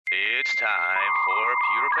It's time for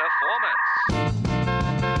Pure Performance.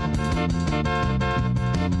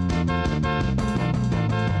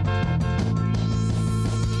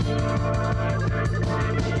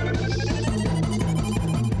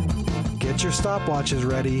 Get your stopwatches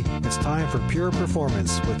ready. It's time for Pure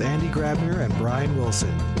Performance with Andy Grabner and Brian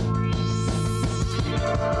Wilson.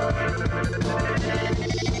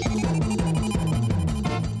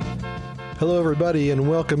 Hello, everybody, and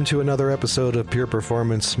welcome to another episode of Pure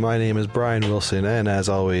Performance. My name is Brian Wilson, and as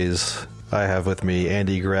always, I have with me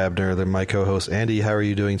Andy Grabner, my co-host. Andy, how are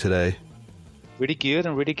you doing today? Really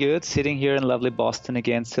good. Sitting here in lovely Boston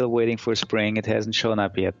again, still waiting for spring. It hasn't shown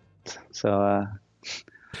up yet. So,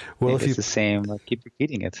 well, if it's the same, I'll keep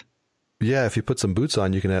repeating it. Yeah, if you put some boots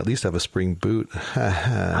on, you can at least have a spring boot.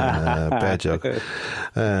 Bad joke.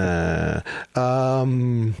 Hey,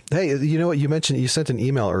 you know what? You mentioned you sent an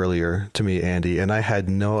email earlier to me, Andy, and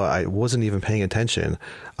I wasn't even paying attention.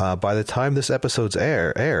 By the time this episode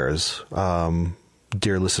airs,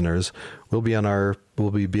 dear listeners, we'll be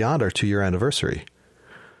beyond our 2-year anniversary.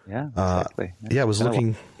 Yeah, exactly.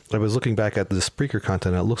 I was looking back at the Spreaker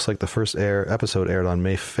content, and it looks like the first episode aired on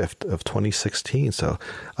May 5th of 2016. So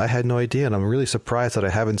I had no idea, and I'm really surprised that I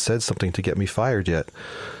haven't said something to get me fired yet.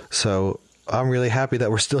 So I'm really happy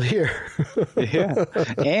that we're still here. Yeah.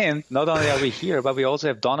 And not only are we here, but we also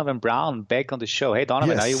have Donovan Brown back on the show. Hey,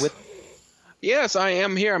 Donovan, yes. Are you with? Yes, I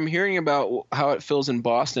am here. I'm hearing about how it feels in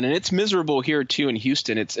Boston, and it's miserable here, too, in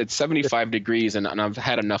Houston. It's 75 degrees, and I've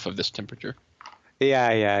had enough of this temperature.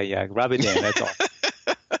 Yeah. Rub it in, that's all.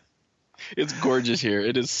 It's gorgeous here.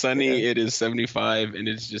 It is sunny. It is 75, and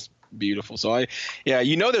it's just beautiful. So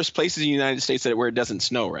there's places in the United States where it doesn't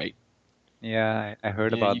snow, right? Yeah, I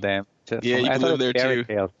heard about them. You can live there too.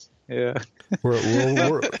 Yeah.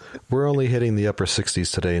 We're only hitting the upper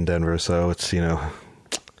 60s today in Denver, so it's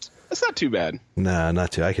That's not too bad. Nah,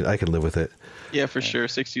 not too. I can live with it. Yeah, for sure.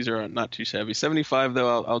 60s are not too shabby. 75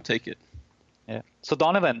 though, I'll take it. Yeah. So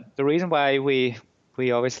Donovan, the reason why we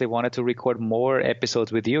obviously wanted to record more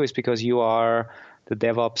episodes with you is because you are the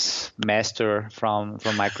DevOps master from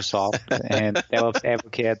Microsoft and DevOps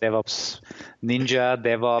advocate, DevOps ninja,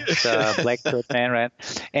 DevOps black belt man, right?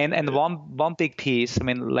 And one big piece. I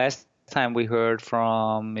mean, last time we heard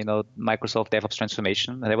from Microsoft DevOps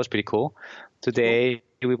transformation, and that was pretty cool. Today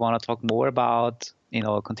we want to talk more about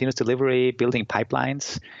continuous delivery, building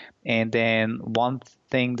pipelines, and then one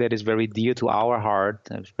thing that is very dear to our heart,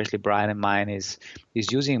 especially Brian and mine, is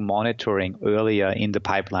using monitoring earlier in the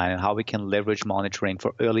pipeline and how we can leverage monitoring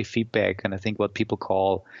for early feedback. And I think what people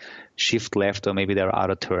call shift left, or maybe there are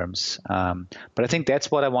other terms. But I think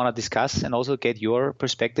that's what I want to discuss and also get your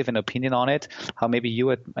perspective and opinion on it, how maybe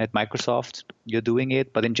you at Microsoft, you're doing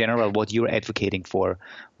it, but in general, what you're advocating for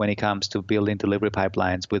when it comes to building delivery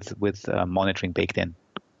pipelines with monitoring baked in.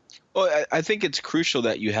 Well, I think it's crucial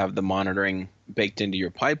that you have the monitoring baked into your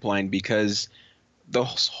pipeline because the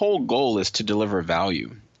whole goal is to deliver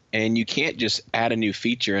value. And you can't just add a new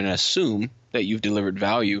feature and assume that you've delivered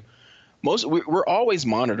value. We're always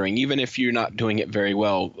monitoring, even if you're not doing it very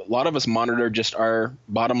well. A lot of us monitor just our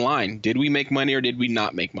bottom line. Did we make money or did we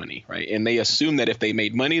not make money, right? And they assume that if they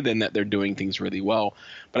made money, then that they're doing things really well.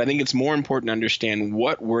 But I think it's more important to understand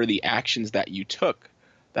what were the actions that you took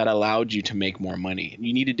that allowed you to make more money.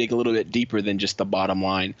 You need to dig a little bit deeper than just the bottom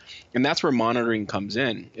line. And that's where monitoring comes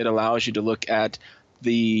in. It allows you to look at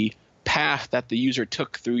the path that the user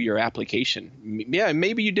took through your application. Yeah,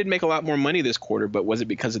 maybe you did make a lot more money this quarter, but was it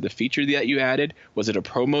because of the feature that you added? Was it a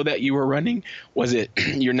promo that you were running? Was it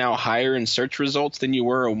you're now higher in search results than you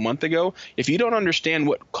were a month ago? If you don't understand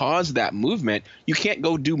what caused that movement, you can't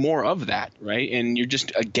go do more of that, right? And you're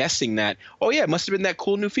just guessing that, oh yeah, it must have been that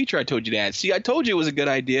cool new feature I told you to add. See, I told you it was a good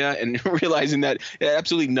idea, and realizing that it had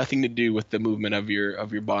absolutely nothing to do with the movement of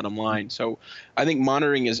your bottom line. So I think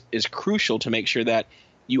monitoring is crucial to make sure that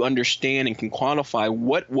you understand and can quantify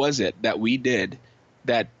what was it that we did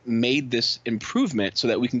that made this improvement so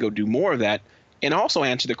that we can go do more of that, and also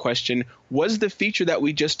answer the question, was the feature that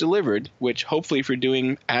we just delivered, which hopefully if you're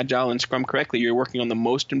doing Agile and Scrum correctly, you're working on the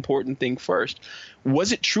most important thing first.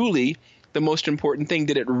 Was it truly the most important thing?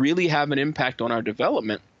 Did it really have an impact on our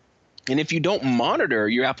development? And if you don't monitor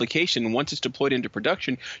your application once it's deployed into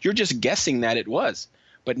production, you're just guessing that it was.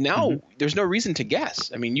 But now there's no reason to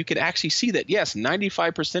guess. I mean, you could actually see that, yes,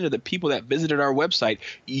 95% of the people that visited our website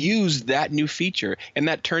used that new feature, and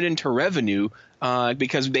that turned into revenue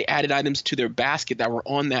because they added items to their basket that were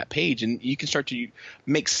on that page. And you can start to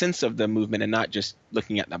make sense of the movement and not just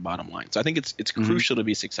looking at that bottom line. So I think it's crucial to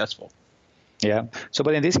be successful. Yeah. So,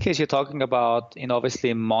 but in this case, you're talking about,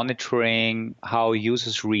 obviously monitoring how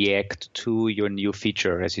users react to your new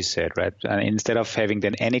feature, as you said, right? And instead of having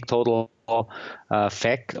an anecdotal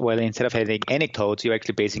instead of having anecdotes, you're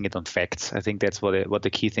actually basing it on facts. I think that's what the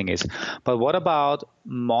key thing is. But what about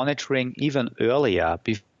monitoring even earlier,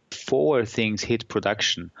 before things hit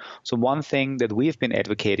production? So one thing that we've been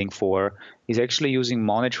advocating for is actually using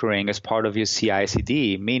monitoring as part of your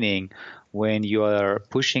CI/CD, meaning when you're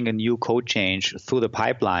pushing a new code change through the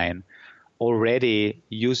pipeline, already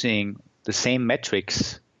using the same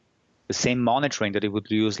metrics, the same monitoring that it would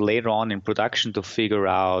use later on in production to figure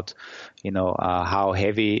out, how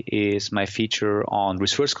heavy is my feature on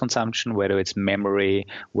resource consumption, whether it's memory,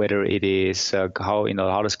 whether it is how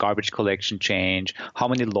does garbage collection change, how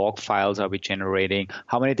many log files are we generating,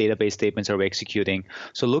 how many database statements are we executing.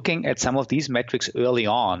 So looking at some of these metrics early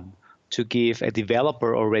on to give a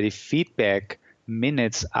developer already feedback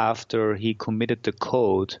minutes after he committed the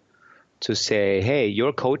code to say, hey,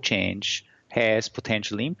 your code change has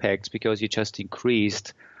potential impacts because you just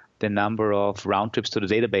increased the number of round trips to the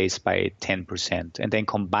database by 10%. And then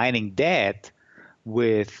combining that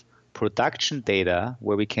with production data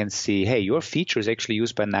where we can see, hey, your feature is actually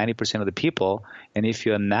used by 90% of the people. And if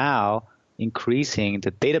you're now increasing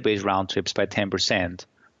the database round trips by 10%,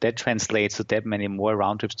 that translates to that many more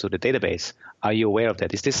round trips to the database. Are you aware of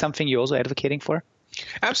that? Is this something you're also advocating for?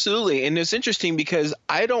 Absolutely. And it's interesting because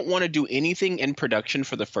I don't want to do anything in production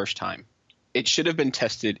for the first time. It should have been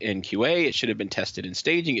tested in QA. It should have been tested in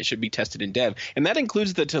staging. It should be tested in dev. And that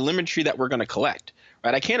includes the telemetry that we're going to collect.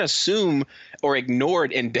 Right? I can't assume or ignore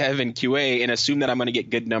it in dev and QA and assume that I'm going to get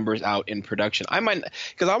good numbers out in production. I might,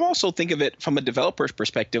 because I'm also think of it from a developer's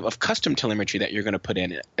perspective of custom telemetry that you're going to put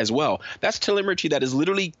in it as well. That's telemetry that is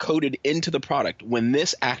literally coded into the product. When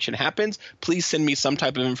this action happens, please send me some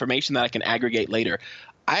type of information that I can aggregate later.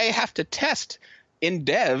 I have to test in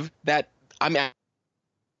dev that I'm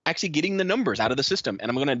actually getting the numbers out of the system. And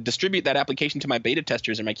I'm going to distribute that application to my beta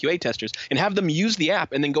testers and my QA testers and have them use the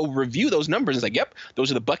app and then go review those numbers. It's like, yep, those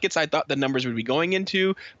are the buckets I thought the numbers would be going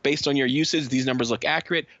into. Based on your usage, these numbers look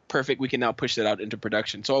accurate. Perfect. We can now push that out into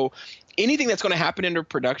production. So anything that's going to happen into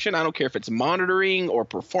production, I don't care if it's monitoring or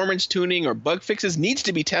performance tuning or bug fixes, needs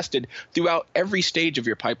to be tested throughout every stage of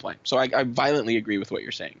your pipeline. So I violently agree with what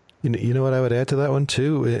you're saying. You know what I would add to that one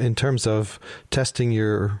too, in terms of testing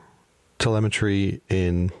your telemetry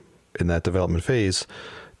in that development phase,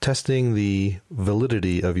 testing the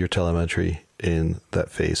validity of your telemetry in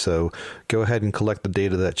that phase. So go ahead and collect the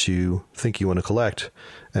data that you think you want to collect.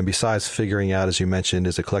 And besides figuring out, as you mentioned,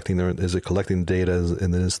 is it collecting the data,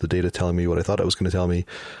 and then is the data telling me what I thought it was going to tell me?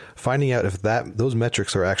 Finding out if those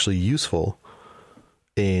metrics are actually useful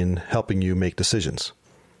in helping you make decisions.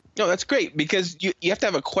 No, that's great, because you have to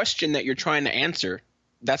have a question that you're trying to answer.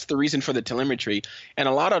 That's the reason for the telemetry. And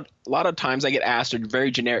a lot of times I get asked a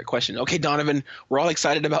very generic question. Okay, Donovan, we're all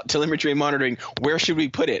excited about telemetry and monitoring. Where should we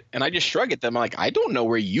put it? And I just shrug at them. I'm like, I don't know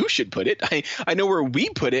where you should put it. I know where we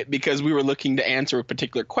put it because we were looking to answer a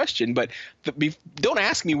particular question. But don't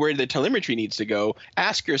ask me where the telemetry needs to go.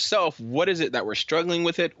 Ask yourself, what is it that we're struggling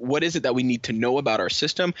with it? What is it that we need to know about our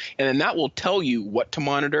system? And then that will tell you what to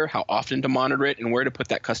monitor, how often to monitor it, and where to put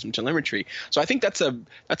that custom telemetry. So I think that's a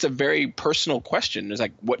very personal question. It's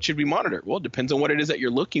like, what should we monitor? Well, it depends on what it is that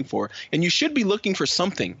you're looking for. And you should be looking for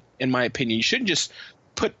something, in my opinion. You shouldn't just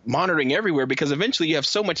put monitoring everywhere, because eventually you have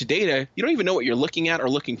so much data, you don't even know what you're looking at or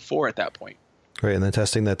looking for at that point. Right, and then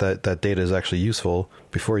testing that data is actually useful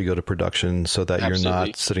before you go to production, so that Absolutely. You're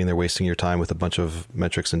not sitting there wasting your time with a bunch of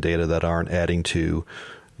metrics and data that aren't adding to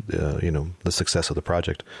the success of the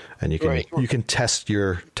project. And you can test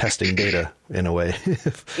your testing data in a way.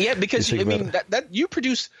 Yeah, because I mean that we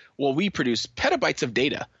produce petabytes of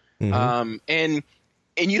data,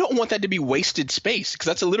 and you don't want that to be wasted space, because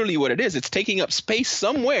that's literally what it is. It's taking up space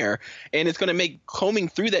somewhere, and it's going to make combing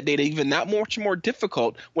through that data even that much more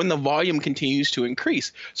difficult when the volume continues to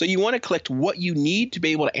increase. So you want to collect what you need to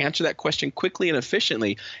be able to answer that question quickly and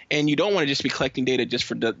efficiently, and you don't want to just be collecting data just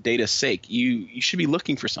for data's sake. You should be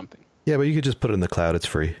looking for something. Yeah, but you could just put it in the cloud. It's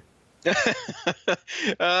free.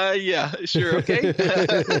 Yeah, sure. Okay.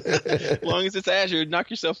 As long as it's Azure, knock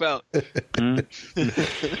yourself out.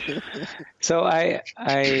 So I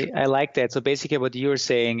like that. So basically what you're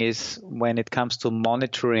saying is, when it comes to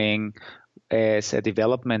monitoring, as a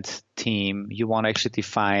development team, you want to actually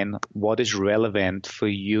define what is relevant for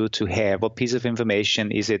you to have. What piece of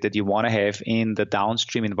information is it that you want to have in the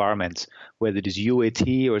downstream environment, whether it is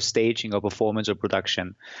UAT or staging or performance or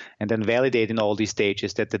production, and then validating all these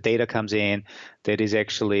stages that the data comes in, that is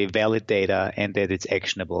actually valid data and that it's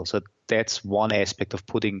actionable. So that's one aspect of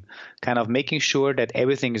making sure that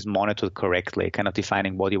everything is monitored correctly, kind of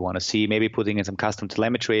defining what you want to see, maybe putting in some custom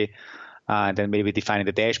telemetry, and then maybe defining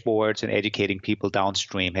the dashboards and educating people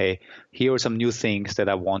downstream. Hey, here are some new things that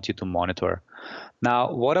I want you to monitor.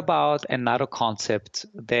 Now, what about another concept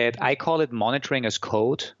that I call it monitoring as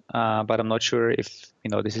code, but I'm not sure if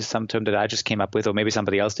this is some term that I just came up with or maybe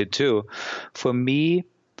somebody else did too. For me,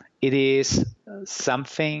 it is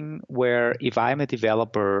something where if I'm a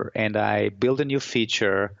developer and I build a new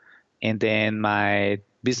feature and then my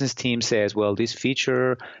business team says, well, this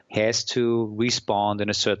feature has to respond in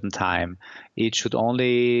a certain time. It should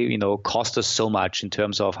only, cost us so much in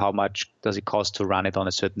terms of how much does it cost to run it on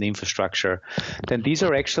a certain infrastructure. Then these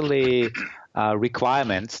are actually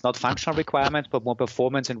requirements, not functional requirements, but more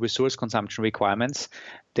performance and resource consumption requirements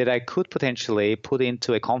that I could potentially put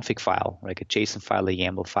into a config file, like a JSON file, a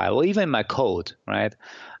YAML file, or even my code, right?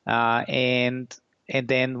 And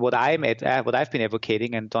then what I've been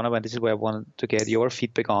advocating, and Donovan, this is where I want to get your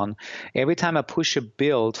feedback on. Every time I push a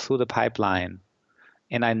build through the pipeline,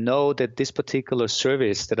 and I know that this particular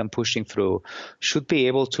service that I'm pushing through should be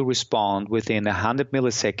able to respond within 100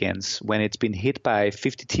 milliseconds when it's been hit by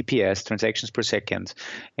 50 TPS, transactions per second,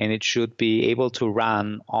 and it should be able to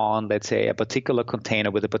run on, let's say, a particular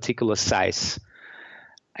container with a particular size.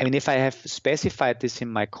 I mean, if I have specified this in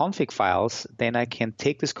my config files, then I can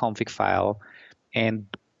take this config file and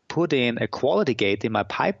put in a quality gate in my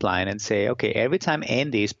pipeline and say, okay, every time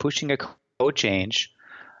Andy is pushing a code change,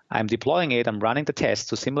 I'm deploying it, I'm running the test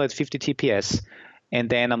to simulate 50 TPS, and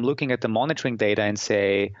then I'm looking at the monitoring data and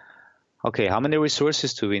say, okay, how many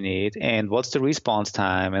resources do we need, and what's the response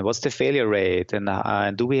time, and what's the failure rate, and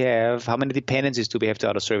how many dependencies do we have to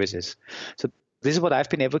other services? So this is what I've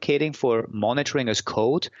been advocating for monitoring as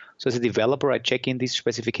code. So as a developer, I check in these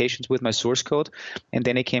specifications with my source code, and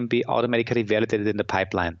then it can be automatically validated in the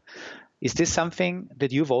pipeline. Is this something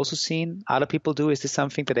that you've also seen other people do? Is this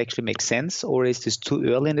something that actually makes sense, or is this too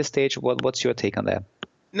early in the stage? What's your take on that?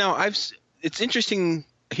 No, it's interesting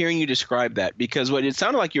hearing you describe that, because what it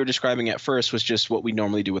sounded like you were describing at first was just what we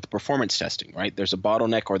normally do with performance testing, right? There's a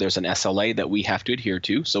bottleneck or there's an SLA that we have to adhere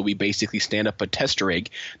to. So we basically stand up a test rig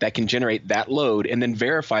that can generate that load and then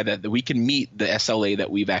verify that we can meet the SLA that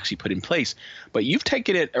we've actually put in place. But you've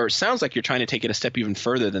taken it, or it sounds like you're trying to take it a step even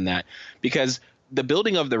further than that, because the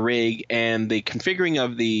building of the rig and the configuring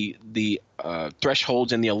of the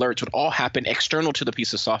thresholds and the alerts would all happen external to the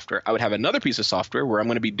piece of software. I would have another piece of software where I'm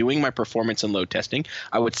going to be doing my performance and load testing.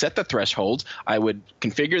 I would set the thresholds. I would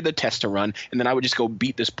configure the test to run, and then I would just go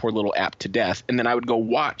beat this poor little app to death. And then I would go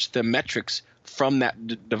watch the metrics from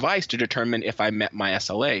that device to determine if I met my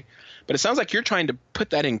SLA. But it sounds like you're trying to put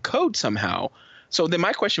that in code somehow. So then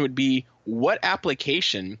my question would be, what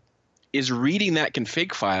application is reading that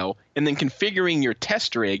config file and then configuring your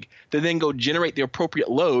test rig to then go generate the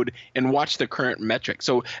appropriate load and watch the current metric?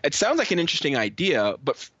 So it sounds like an interesting idea,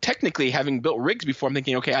 but technically, having built rigs before, I'm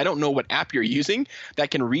thinking, okay, I don't know what app you're using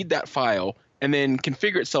that can read that file and then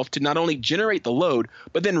configure itself to not only generate the load,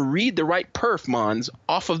 but then read the right perf mons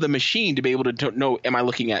off of the machine to be able to know, am I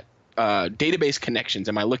looking at database connections?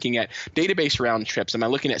 Am I looking at database round trips? Am I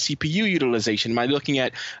looking at CPU utilization? Am I looking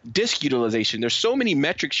at disk utilization? There's so many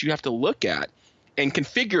metrics you have to look at and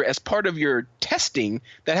configure as part of your testing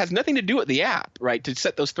that has nothing to do with the app, right, to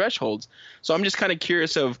set those thresholds. So I'm just kind of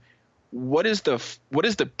curious of what is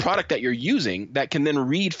the product that you're using that can then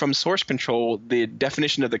read from source control the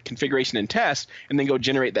definition of the configuration and test and then go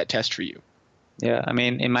generate that test for you? Yeah, I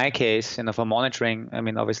mean, in my case, for monitoring,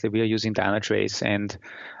 obviously we are using Dynatrace, and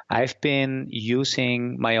I've been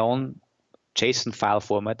using my own JSON file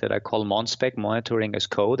format that I call monspec, monitoring as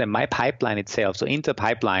code, and my pipeline itself. So in the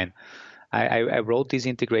pipeline, I wrote these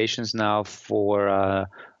integrations now for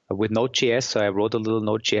with Node.js. So I wrote a little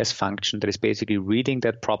Node.js function that is basically reading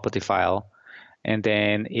that property file, and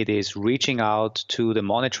then it is reaching out to the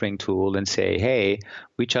monitoring tool and say, hey,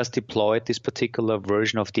 we just deployed this particular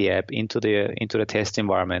version of the app into the test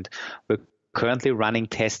environment. We're currently running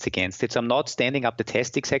tests against it. So I'm not standing up the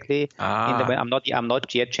test exactly. I'm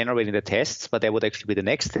not yet generating the tests, but that would actually be the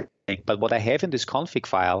next thing. But what I have in this config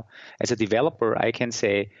file, as a developer, I can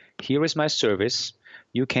say, here is my service.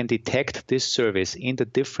 you can detect this service in the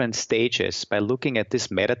different stages by looking at this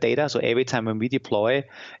metadata. So every time when we deploy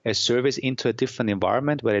a service into a different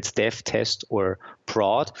environment, whether it's dev, test, or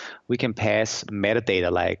prod, we can pass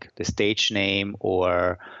metadata like the stage name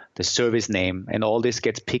or the service name, and all this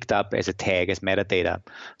gets picked up as a tag, as metadata.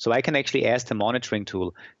 So I can actually ask the monitoring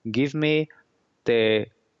tool, give me the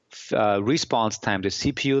response time, the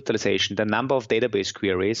CPU utilization, the number of database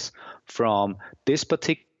queries from this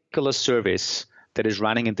particular service that is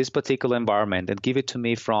running in this particular environment, and give it to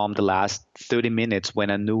me from the last 30 minutes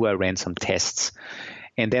when I knew I ran some tests.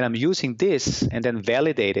 And then I'm using this and then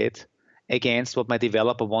validate it against what my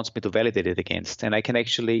developer wants me to validate it against. And I can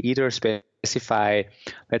actually either specify,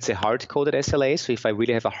 let's say, hard-coded SLAs, so if I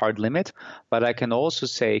really have a hard limit, but I can also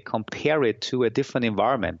say compare it to a different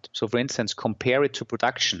environment. So for instance, compare it to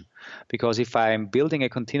production. Because if I'm building a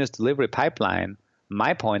continuous delivery pipeline,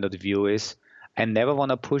 my point of view is I never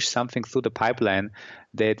want to push something through the pipeline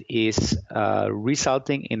that is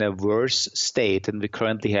resulting in a worse state than we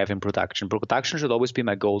currently have in production. Production should always be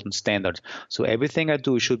my golden standard. So everything I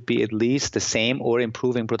do should be at least the same or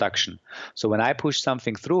improving production. So when I push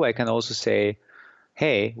something through, I can also say,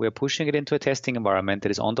 hey, we're pushing it into a testing environment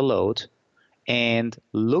that is on the load, and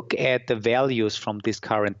look at the values from this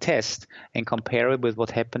current test and compare it with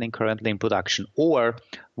what's happening currently in production, or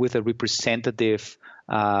with a representative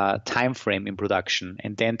time frame in production,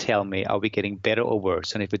 and then tell me, are we getting better or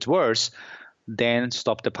worse? And if it's worse, then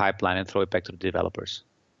stop the pipeline and throw it back to the developers.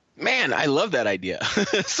 Man, I love that idea.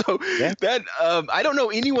 That I don't know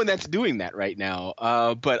anyone that's doing that right now,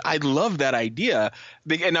 but I love that idea.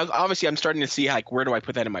 And obviously, I'm starting to see like, where do I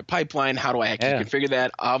put that in my pipeline? How do I actually configure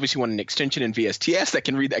that? I obviously want an extension in VSTS that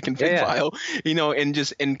can read that config file,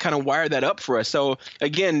 and kind of wire that up for us. So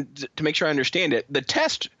again, to make sure I understand it, the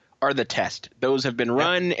tests are the test. Those have been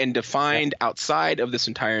run and defined outside of this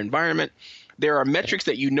entire environment. There are metrics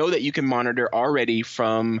that that you can monitor already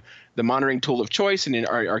from the monitoring tool of choice, and in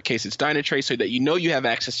our case, it's Dynatrace, so that you have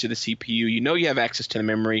access to the CPU, you have access to the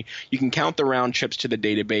memory, you can count the round trips to the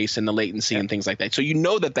database and the latency and things like that. So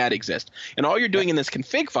that exists. And all you're doing in this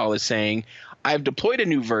config file is saying, I've deployed a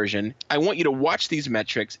new version, I want you to watch these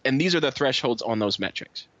metrics, and these are the thresholds on those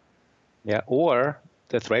metrics. Yeah, or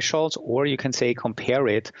the thresholds, or you can say compare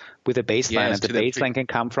it with a baseline, and the baseline can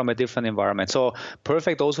come from a different environment. So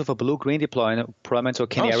perfect also for blue-green deployments or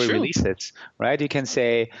canary releases, right? You can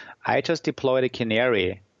say, I just deployed a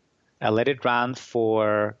canary. I let it run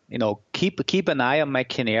for, keep an eye on my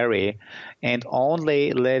canary, and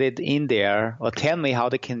only let it in there, or tell me how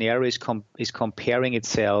the canary is comparing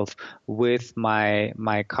itself with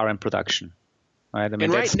my current production. Right.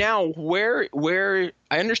 And right now, where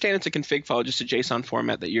I understand it's a config file, just a JSON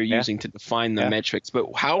format that you're using to define the metrics,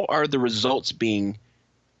 but how are the results being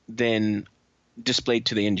then displayed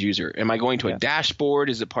to the end user? Am I going to a dashboard?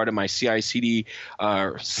 Is it part of my CI/CD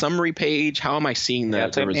summary page? How am I seeing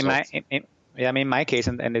the results? In my case,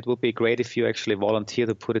 and it would be great if you actually volunteer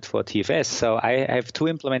to put it for TFS. So I have two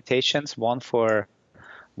implementations, one for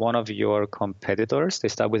one of your competitors. They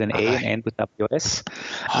start with an A and end with WS.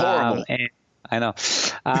 Horrible. I know,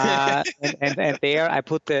 and there I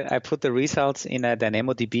put the results in a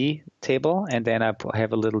DynamoDB table, and then I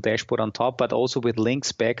have a little dashboard on top, but also with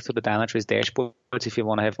links back to the Dynatrace dashboards if you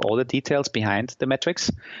want to have all the details behind the metrics.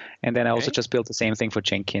 And then I also just built the same thing for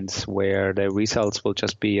Jenkins, where the results will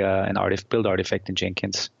just be an build artifact in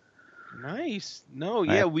Jenkins. Nice. No,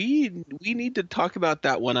 yeah, we need to talk about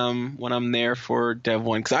that when I'm there for Dev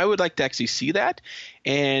 1, because I would like to actually see that,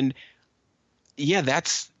 and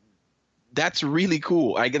that's really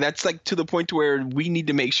cool. That's like to the point to where we need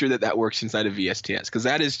to make sure that works inside of VSTS, because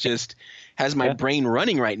that is just has my brain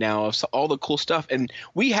running right now of all the cool stuff. And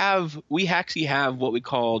we actually have what we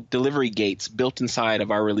call delivery gates built inside of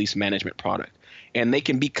our release management product. And they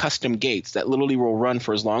can be custom gates that literally will run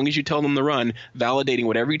for as long as you tell them to run, validating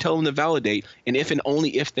whatever you tell them to validate. And if and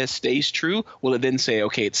only if this stays true, will it then say,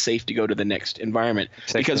 okay, it's safe to go to the next environment.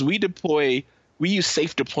 Exactly. Because we use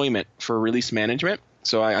safe deployment for release management.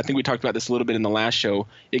 So I think we talked about this a little bit in the last show.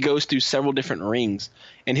 It goes through several different rings.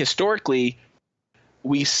 And historically,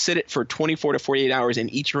 we sit it for 24 to 48 hours in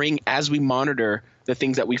each ring as we monitor the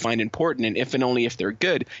things that we find important, and if and only if they're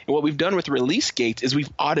good. And what we've done with release gates is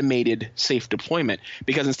we've automated safe deployment,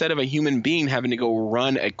 because instead of a human being having to go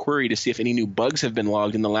run a query to see if any new bugs have been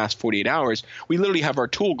logged in the last 48 hours, we literally have our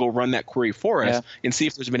tool go run that query for us and see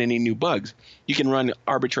if there's been any new bugs. You can run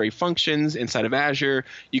arbitrary functions inside of Azure.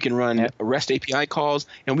 You can run REST API calls,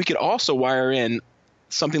 and we could also wire in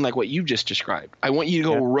something like what you just described. I want you to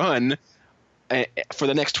go run for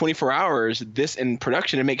the next 24 hours this in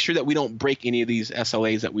production and make sure that we don't break any of these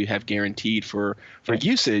SLAs that we have guaranteed for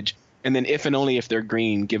usage. And then if and only if they're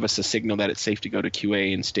green, give us a signal that it's safe to go to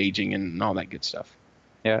QA and staging and all that good stuff.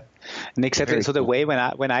 Yeah, and exactly. Very So the cool. way when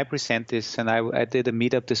I present this, and I did a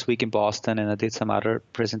meetup this week in Boston, and I did some other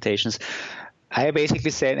presentations. I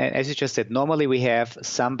basically said, and as you just said, normally we have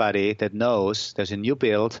somebody that knows there's a new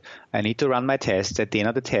build. I need to run my tests. At the end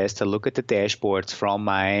of the test, I look at the dashboards from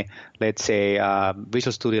my, let's say,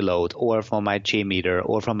 Visual Studio Load, or from my JMeter,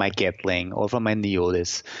 or from my Gatling, or from my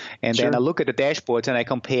Neolis. And then I look at the dashboards and I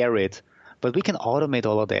compare it. But we can automate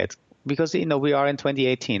all of that. Because we are in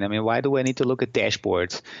 2018. I mean, why do I need to look at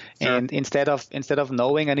dashboards? Sure. And instead of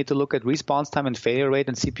knowing I need to look at response time and failure rate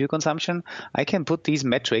and CPU consumption, I can put these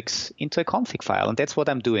metrics into a config file, and that's what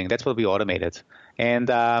I'm doing. That's what we automated. And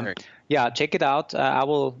yeah, check it out. I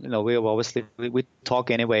will. We talk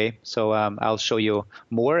anyway, so I'll show you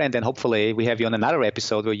more, and then hopefully we have you on another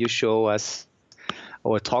episode where you show us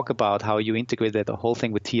or talk about how you integrated the whole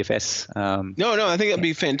thing with TFS. No, I think that'd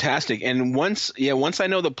be fantastic. And once I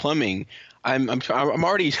know the plumbing, I'm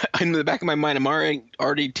already in the back of my mind. I'm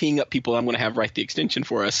already teeing up people I'm going to have write the extension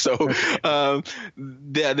for us. So,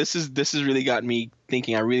 yeah, this has really got me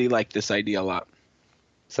thinking. I really like this idea a lot.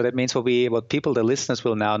 So that means what people, the listeners,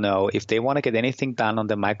 will now know, if they want to get anything done on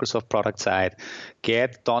the Microsoft product side,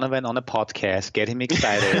 get Donovan on a podcast, get him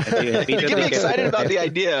excited. Get me excited about the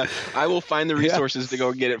idea. I will find the resources to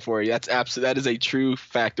go get it for you. That is a true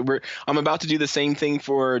fact. I'm about to do the same thing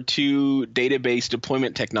for 2 database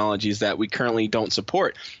deployment technologies that we currently don't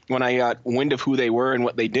support. When I got wind of who they were and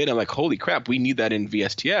what they did, I'm like, holy crap, we need that in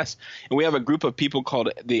VSTS. And we have a group of people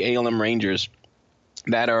called the ALM Rangers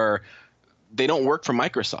that they don't work for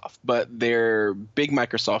Microsoft, but they're big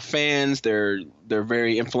Microsoft fans. They're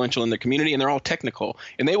very influential in their community, and they're all technical.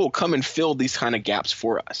 And they will come and fill these kind of gaps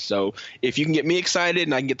for us. So if you can get me excited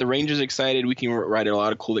and I can get the Rangers excited, we can write a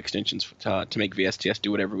lot of cool extensions to make VSTS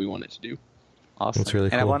do whatever we want it to do. Awesome. That's really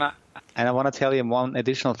cool. And I want to tell you one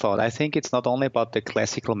additional thought. I think it's not only about the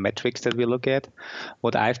classical metrics that we look at.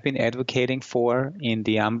 What I've been advocating for in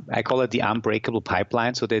I call it the unbreakable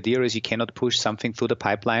pipeline. So the idea is you cannot push something through the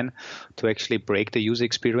pipeline to actually break the user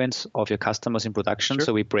experience of your customers in production. Sure.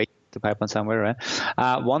 So we break the pipeline somewhere,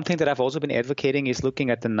 right? One thing that I've also been advocating is looking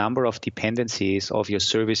at the number of dependencies of your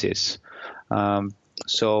services.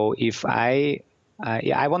 So if I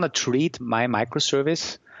want to treat my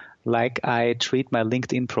microservice like I treat my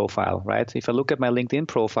LinkedIn profile, right? If I look at my LinkedIn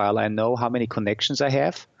profile, I know how many connections I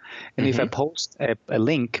have. And if I post a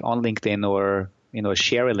link on LinkedIn or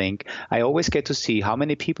share a link, I always get to see how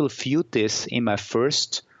many people viewed this in my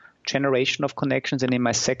first generation of connections and in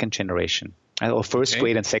my second generation, or first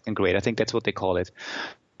grade and second grade. I think that's what they call it.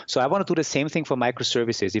 So I want to do the same thing for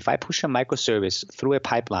microservices. If I push a microservice through a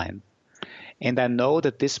pipeline and I know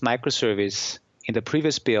that this microservice in the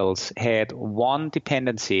previous builds had one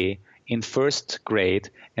dependency in first grade,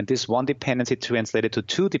 and this one dependency translated to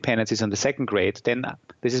 2 dependencies in the second grade, then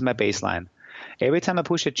this is my baseline. Every time I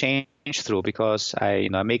push a change through, because I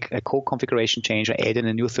make a code configuration change, I add in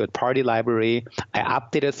a new third-party library, I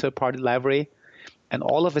update a third-party library, and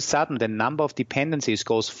all of a sudden the number of dependencies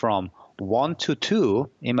goes from 1 to 2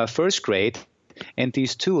 in my first grade, and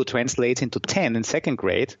these 2 translates into 10 in second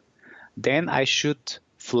grade, then I should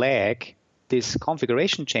flag this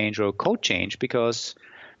configuration change or code change, because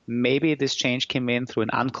maybe this change came in through an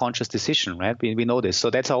unconscious decision, right? We know this. So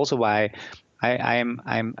that's also why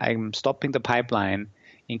I'm stopping the pipeline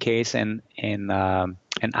in case an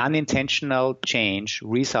unintentional change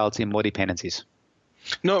results in more dependencies.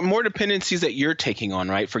 No, more dependencies that you're taking on,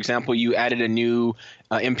 right? For example, you added a new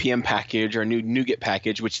NPM package or a new NuGet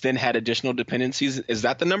package, which then had additional dependencies. Is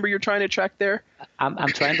that the number you're trying to track there? I'm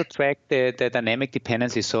trying to track the dynamic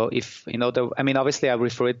dependencies. So if, obviously I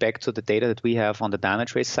refer it back to the data that we have on the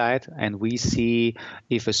Dynatrace side, and we see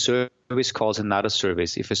if a service calls another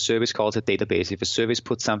service, if a service calls a database, if a service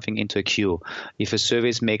puts something into a queue, if a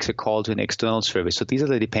service makes a call to an external service. So these are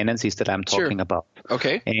the dependencies that I'm talking about.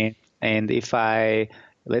 Okay. And if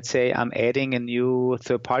let's say I'm adding a new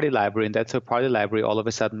third-party library, and that third-party library all of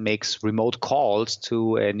a sudden makes remote calls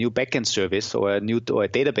to a new backend service or a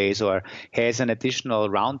database, or has an additional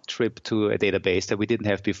round trip to a database that we didn't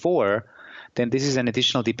have before, then this is an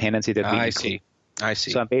additional dependency that we include. I see.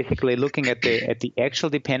 So I'm basically looking at the actual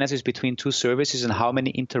dependencies between 2 services and how many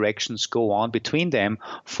interactions go on between them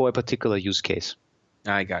for a particular use case.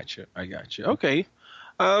 I got you. Okay.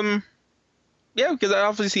 Yeah, because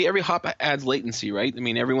obviously every hop adds latency, right? I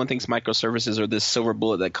mean, everyone thinks microservices are this silver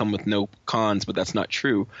bullet that come with no cons, but that's not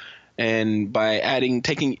true. And by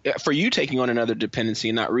taking on another dependency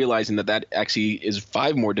and not realizing that actually is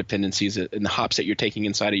 5 more dependencies in the hops that you're taking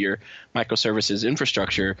inside of your microservices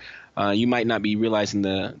infrastructure, you might not be realizing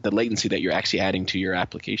the latency that you're actually adding to your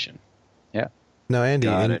application. Yeah. Now, Andy,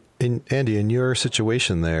 Got it. in your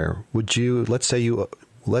situation there, would you let's say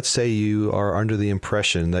you are under the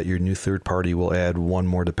impression that your new third party will add one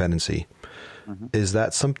more dependency. Mm-hmm. Is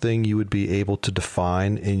that something you would be able to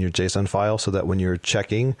define in your JSON file so that when you're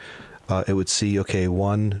checking, it would see, okay,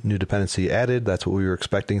 one new dependency added, that's what we were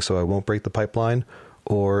expecting, so I won't break the pipeline?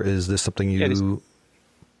 Or is this something you...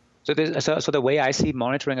 So the way I see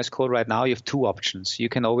monitoring as code right now, you have two options. You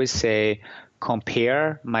can always say,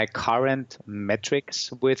 compare my current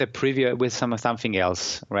metrics with something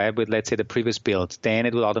else, right? With, let's say, the previous build. Then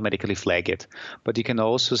it will automatically flag it. But you can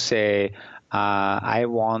also say, I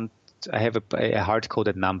have a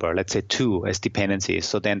hard-coded number, let's say 2 as dependencies.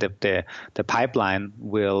 So then the pipeline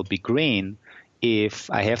will be green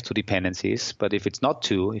if I have 2 dependencies. But if it's not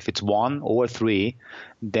 2, if it's 1 or 3,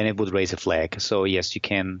 then it would raise a flag. So yes, you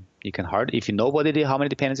can if you know how many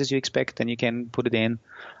dependencies you expect, then you can put it in,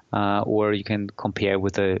 or you can compare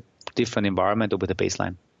with a different environment or with a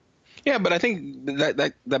baseline. Yeah, but I think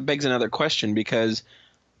that begs another question, because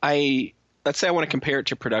let's say I want to compare it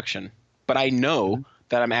to production, but I know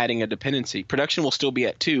that I'm adding a dependency. Production will still be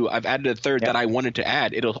at 2. I've added a third that I wanted to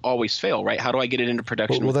add. It'll always fail, right? How do I get it into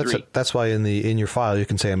production? Well, that's why in your file you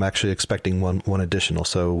can say I'm actually expecting one additional.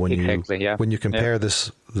 So when you compare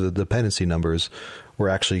the dependency numbers, we're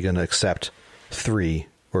actually going to accept 3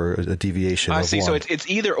 or a deviation. I of see. 1. So it's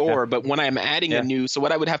either or, but when I'm adding a new, so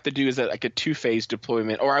what I would have to do is like a 2-phase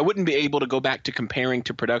deployment, or I wouldn't be able to go back to comparing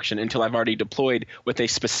to production until I've already deployed with a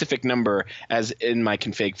specific number as in my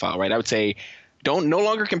config file, right? I would say, no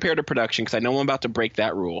longer compare to production, because I know I'm about to break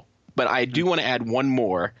that rule. But I do want to add one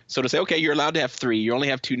more. So to say, okay, you're allowed to have 3. You only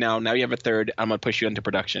have 2 now. Now you have a third. I'm going to push you into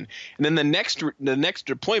production. And then the next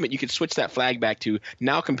deployment, you could switch that flag back to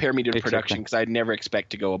now compare me to production, because I'd never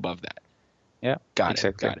expect to go above that. Yeah. Got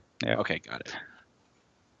it. Yeah. Okay, got it.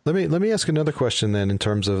 Let me ask another question then in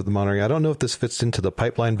terms of the monitoring. I don't know if this fits into the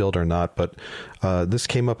pipeline build or not, but this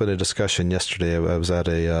came up in a discussion yesterday. I was at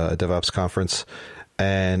a DevOps conference,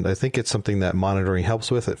 and I think it's something that monitoring helps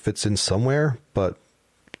with. It fits in somewhere, but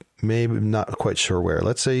maybe not quite sure where.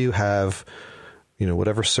 Let's say you have,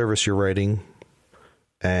 whatever service you're writing,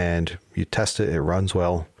 and you test it, it runs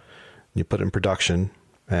well, you put it in production,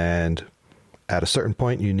 and at a certain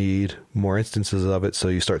point you need more instances of it, so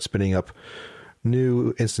you start spinning up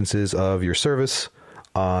new instances of your service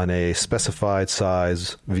on a specified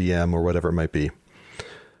size VM or whatever it might be.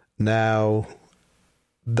 Now,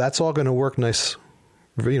 that's all going to work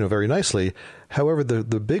very nicely. However,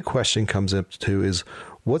 the big question comes up to is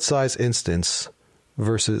what size instance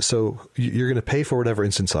versus, so you're going to pay for whatever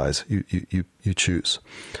instance size you choose.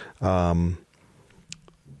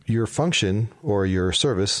 Your function or your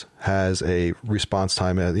service has a response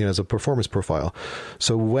time, as a performance profile.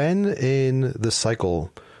 So when in the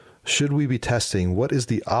cycle should we be testing what is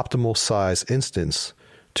the optimal size instance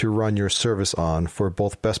to run your service on for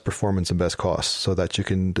both best performance and best cost, so that you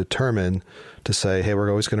can determine to say, hey, we're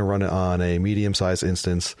always going to run it on a medium-sized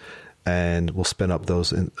instance, and we'll spin up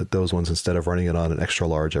those ones instead of running it on an extra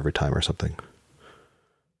large every time or something.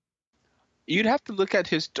 You'd have to look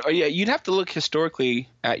at you'd have to look historically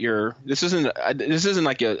at your. This isn't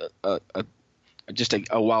like just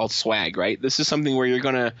a wild swag, right? This is something where you're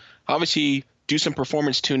going to obviously do some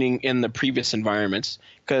performance tuning in the previous environments,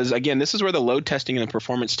 because again, this is where the load testing and the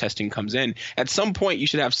performance testing comes in. At some point, you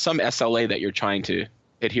should have some SLA that you're trying to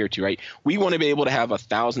adhere to, right? We want to be able to have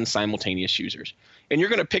 1,000 simultaneous users, and you're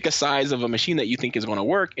going to pick a size of a machine that you think is going to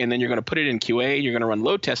work, and then you're going to put it in QA, you're going to run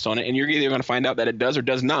load tests on it, and you're either going to find out that it does or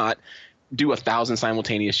does not do 1,000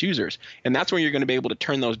 simultaneous users. And that's where you're going to be able to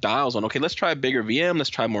turn those dials on. Okay, let's try a bigger VM. Let's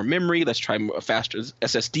try more memory. Let's try faster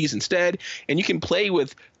SSDs instead. And you can play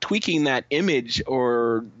with tweaking that image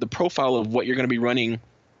or the profile of what you're going to be running,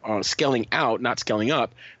 scaling out, not scaling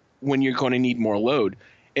up, when you're going to need more load.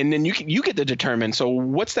 And then you get to determine, so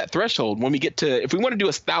what's that threshold? When we get to, if we want to do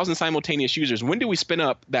 1,000 simultaneous users, when do we spin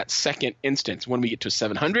up that second instance? When we get to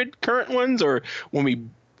 700 current ones, or when we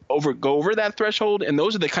go over that threshold? And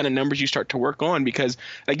those are the kind of numbers you start to work on, because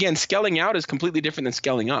again, scaling out is completely different than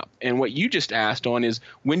scaling up. And what you just asked on is,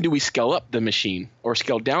 when do we scale up the machine or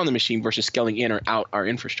scale down the machine versus scaling in or out our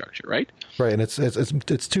infrastructure, right? Right. And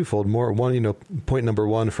it's twofold. Point number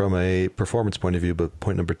one from a performance point of view, but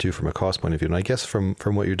point number two from a cost point of view. And I guess from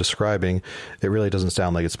what you're describing, it really doesn't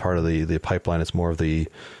sound like it's part of the pipeline. It's more of the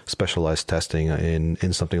specialized testing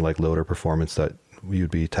in something like load or performance that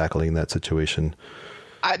you'd be tackling in that situation.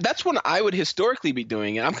 That's what I would historically be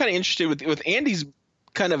doing. And I'm kind of interested with Andy's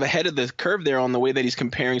kind of ahead of the curve there on the way that he's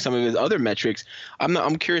comparing some of his other metrics.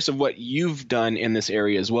 I'm curious of what you've done in this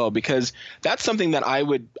area as well, because that's something that I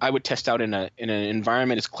would test out in an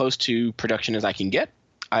environment as close to production as I can get.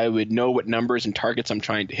 I would know what numbers and targets I'm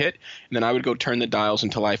trying to hit, and then I would go turn the dials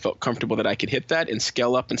until I felt comfortable that I could hit that and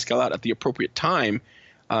scale up and scale out at the appropriate time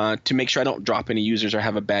to make sure I don't drop any users or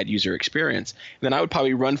have a bad user experience. And then I would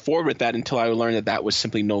probably run forward with that until I would learn that that was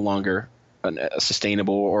simply no longer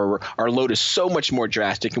sustainable, or our load is so much more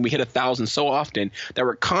drastic and we hit 1,000 so often that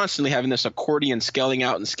we're constantly having this accordion scaling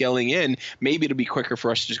out and scaling in. Maybe it'll be quicker for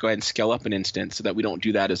us to just go ahead and scale up an instance so that we don't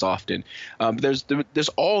do that as often. There's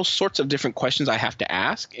all sorts of different questions I have to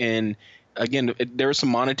ask, and again, there are some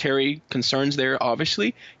monetary concerns there,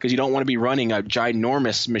 obviously, because you don't want to be running a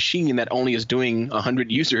ginormous machine that only is doing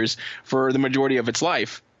 100 users for the majority of its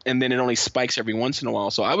life, and then it only spikes every once in a while.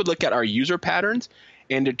 So I would look at our user patterns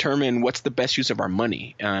and determine what's the best use of our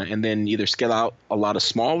money, and then either scale out a lot of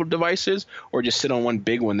small devices or just sit on one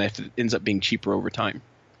big one that ends up being cheaper over time.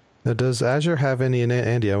 Now, does Azure have any, and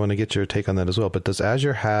Andy, I want to get your take on that as well, but does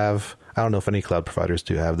Azure have, I don't know if any cloud providers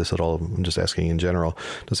do have this at all, I'm just asking in general,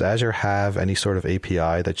 does Azure have any sort of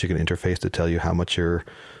API that you can interface to tell you how much your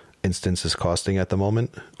instance is costing at the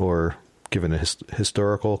moment, or given a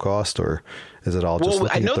historical cost, or is it all just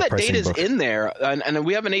looking I know at the that pricing data's book? in there, and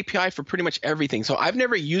we have an API for pretty much everything. So I've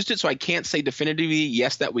never used it, so I can't say definitively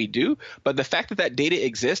yes that we do. But the fact that that data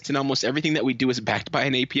exists and almost everything that we do is backed by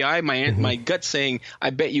an API, my gut's saying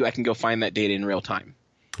I bet you I can go find that data in real time.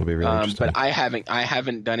 It'll be really interesting. But I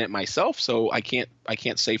haven't done it myself, so I can't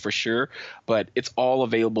say for sure. But it's all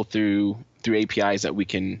available through APIs that we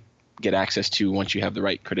can get access to once you have the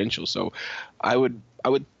right credentials. So I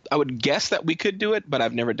would guess that we could do it, but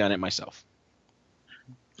I've never done it myself.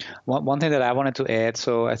 One thing that I wanted to add,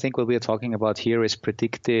 so I think what we are talking about here is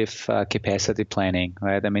predictive capacity planning,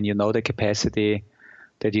 right? I mean, you know the capacity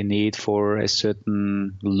that you need for a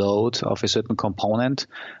certain load of a certain component.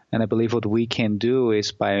 And I believe what we can do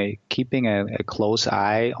is by keeping a close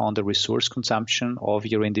eye on the resource consumption of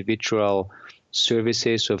your individual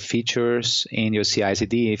services or features in your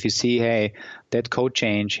CI/CD. If you see, hey, that code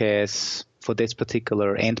change has, for this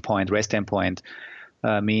particular endpoint, REST endpoint,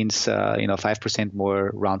 means 5% more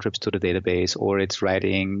round trips to the database, or it's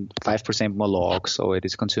writing 5% more logs, or it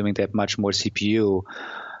is consuming that much more CPU,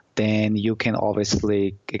 then you can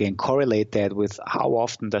obviously, again, correlate that with how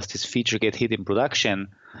often does this feature get hit in production,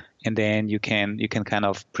 and then you can kind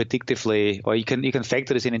of predictively, or you can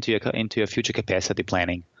factor this into your future capacity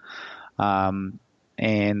planning.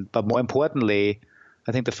 But more importantly,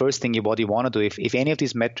 I think the first thing what you want to do, if any of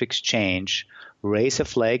these metrics change, raise a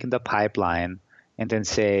flag in the pipeline and then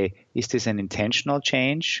say, is this an intentional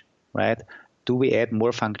change, right? Do we add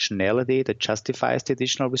more functionality that justifies the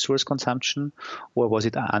additional resource consumption, or was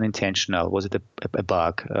it unintentional? Was it a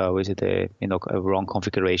bug? Was it a wrong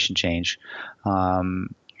configuration change?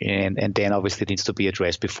 And then obviously it needs to be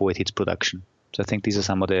addressed before it hits production. So I think these are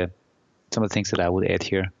some of the things that I would add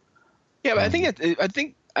here. Yeah, but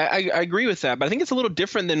I agree with that, but I think it's a little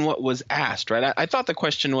different than what was asked, right? I thought the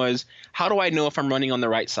question was, how do I know if I'm running on the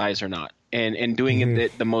right size or not, and doing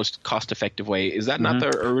it the most cost-effective way? Is that not the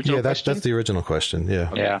original question? That's the original question,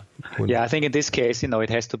 yeah. Okay. Yeah, I think in this case, it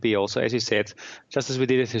has to be also, as you said, just as we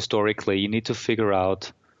did it historically, you need to figure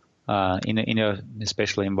out in a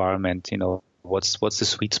special environment, what's the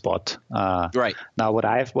sweet spot. Right. Now, what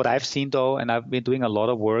I've seen though, and I've been doing a lot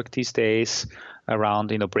of work these days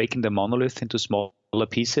around breaking the monolith into smaller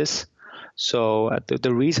pieces. So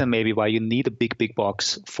the reason maybe why you need a big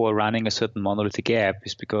box for running a certain monolithic app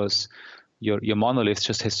is because your monolith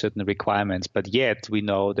just has certain requirements, but yet we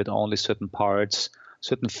know that only certain parts,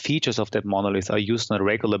 certain features of that monolith are used on a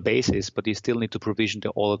regular basis, but you still need to provision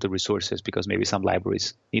all of the resources because maybe some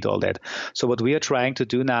libraries need all that. So what we are trying to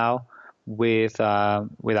do now with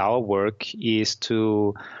our work is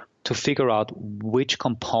to figure out which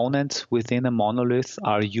components within a monolith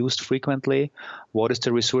are used frequently, what is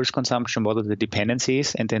the resource consumption, what are the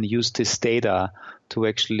dependencies, and then use this data to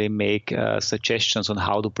actually make suggestions on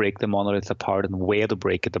how to break the monolith apart and where to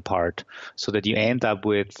break it apart, so that you end up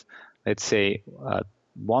with, let's say,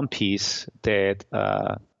 one piece that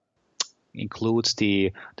includes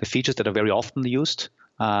the features that are very often used,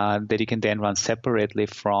 that you can then run separately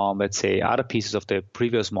from, let's say, other pieces of the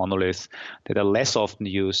previous monolith that are less often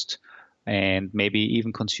used and maybe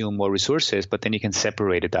even consume more resources, but then you can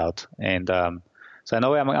separate it out. And so I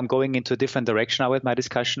know I'm going into a different direction now with my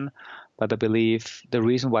discussion, but I believe the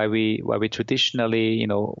reason why we traditionally,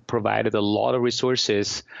 provided a lot of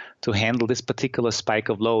resources to handle this particular spike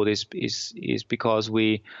of load is because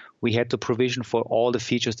we had to provision for all the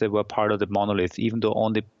features that were part of the monolith, even though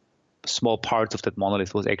only small parts of that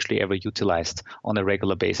monolith was actually ever utilized on a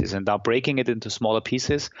regular basis. And now breaking it into smaller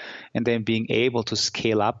pieces and then being able to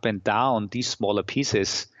scale up and down these smaller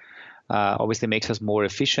pieces obviously makes us more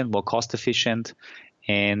efficient, more cost efficient,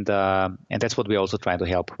 And that's what we're also trying to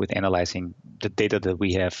help with, analyzing the data that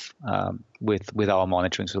we have with our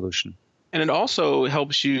monitoring solution. And it also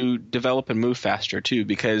helps you develop and move faster too,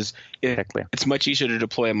 because it's much easier to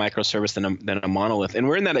deploy a microservice than a monolith. And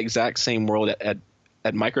we're in that exact same world at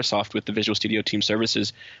Microsoft with the Visual Studio Team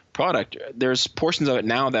Services product. There's portions of it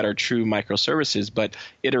now that are true microservices, but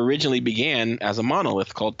it originally began as a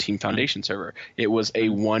monolith called Team Foundation Server. It was a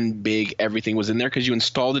one big, everything was in there because you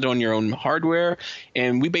installed it on your own hardware,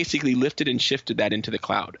 and we basically lifted and shifted that into the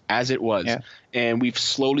cloud as it was. Yeah. And we've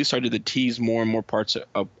slowly started to tease more and more parts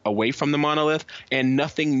away from the monolith, and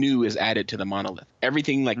nothing new is added to the monolith.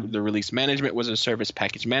 Everything like the release management was a service,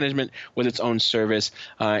 package management was its own service,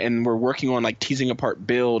 and we're working on like teasing apart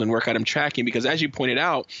build and work item tracking, because as you pointed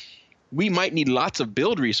out, we might need lots of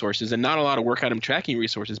build resources and not a lot of work item tracking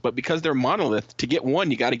resources, but because they're monolith, to get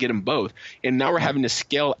one, you got to get them both. And now we're having to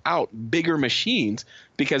scale out bigger machines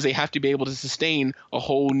because they have to be able to sustain a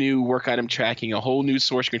whole new work item tracking, a whole new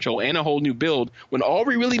source control, and a whole new build, when all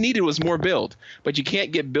we really needed was more build. But you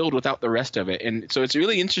can't get build without the rest of it. And so it's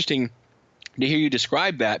really interesting to hear you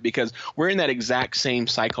describe that, because we're in that exact same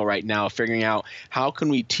cycle right now, figuring out how can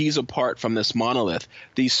we tease apart from this monolith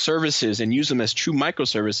these services and use them as true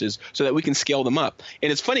microservices so that we can scale them up.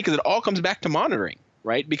 And it's funny because it all comes back to monitoring,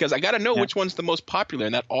 right? Because I got to know which one's the most popular,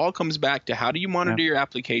 and that all comes back to how do you monitor your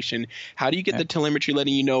application? How do you get the telemetry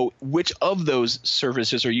letting you know which of those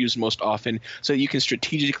services are used most often, so that you can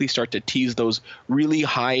strategically start to tease those really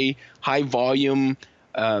high volume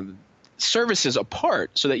services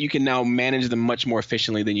apart, so that you can now manage them much more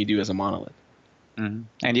efficiently than you do as a monolith. Mm-hmm.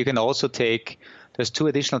 And you can also there's two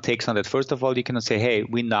additional takes on that. First of all, you can say, hey,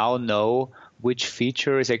 we now know which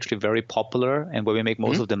feature is actually very popular and where we make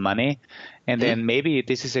most of the money. And then maybe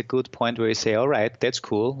this is a good point where you say, all right, that's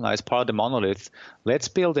cool. Now it's part of the monolith. Let's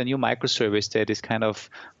build a new microservice that is kind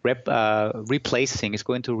of is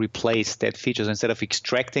going to replace that feature. So instead of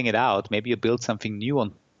extracting it out, maybe you build something new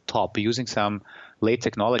on top using some late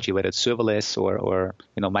technology, whether it's serverless or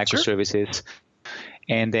microservices,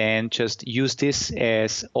 and then just use this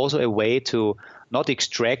as also a way to not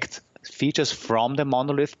extract features from the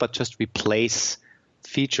monolith, but just replace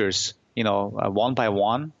features, one by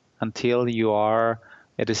one, until you are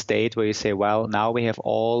at a state where you say, well, now we have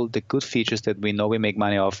all the good features that we know we make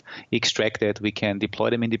money off extracted, we can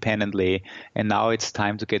deploy them independently, and now it's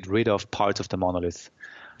time to get rid of parts of the monolith.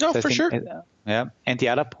 No, for sure. Yeah. And the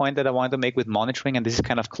other point that I wanted to make with monitoring, and this is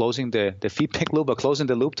kind of closing the feedback loop or closing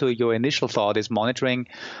the loop to your initial thought, is monitoring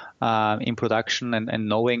in production and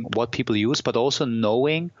knowing what people use, but also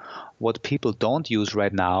knowing what people don't use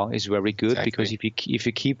right now is very good. Exactly. Because if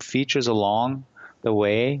you keep features along the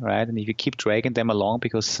way, right, and if you keep dragging them along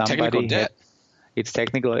because somebody technical debt. It's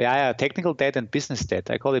technical debt and business debt.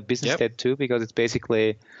 I call it business debt too, because it's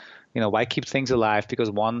basically, why keep things alive? Because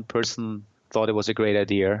one person thought it was a great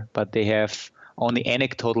idea, but they have only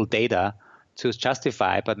anecdotal data to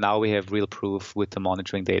justify. But now we have real proof with the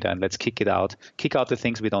monitoring data, and let's kick out the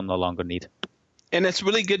things we don't no longer need. And it's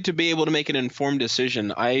really good to be able to make an informed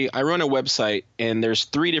decision. I run a website, and there's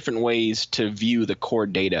 3 different ways to view the core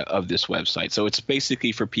data of this website. So it's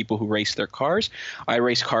basically for people who race their cars. I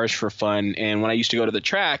race cars for fun, and when I used to go to the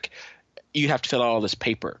track, you have to fill out all this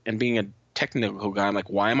paper. And being a technical guy, I'm like,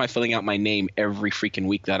 why am I filling out my name every freaking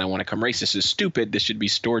week that I want to come race? This is stupid. This should be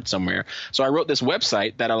stored somewhere. So I wrote this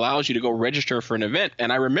website that allows you to go register for an event,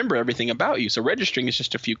 and I remember everything about you. So registering is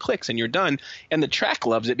just a few clicks and you're done. And the track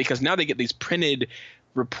loves it because now they get these printed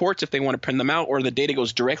reports if they want to print them out, or the data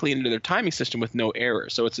goes directly into their timing system with no error.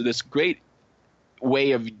 So it's this great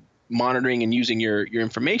way of monitoring and using your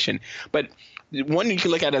information. But one you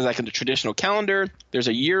can look at as like a traditional calendar. There's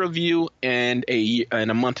a year view and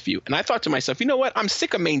a month view. And I thought to myself, you know what? I'm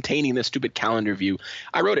sick of maintaining this stupid calendar view.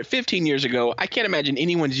 I wrote it 15 years ago. I can't imagine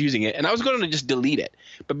anyone's using it. And I was going to just delete it.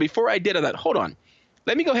 But before I did, I thought, hold on.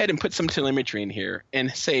 Let me go ahead and put some telemetry in here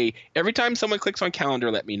and say every time someone clicks on calendar,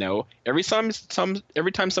 let me know. Every time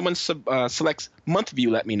someone selects month view,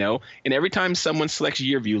 let me know. And every time someone selects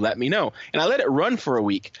year view, let me know. And I let it run for a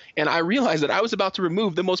week. And I realized that I was about to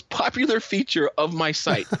remove the most popular feature of my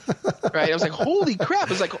site. Right? I was like, holy crap.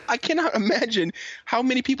 It's like, I cannot imagine how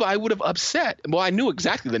many people I would have upset. Well, I knew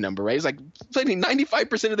exactly the number, right? It's like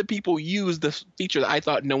 95% of the people use the feature that I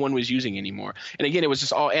thought no one was using anymore. And again, it was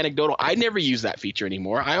just all anecdotal. I never use that feature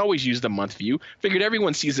anymore. I always use the month view. Figured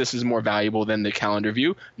everyone sees this as more valuable than the calendar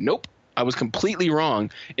view. Nope. I was completely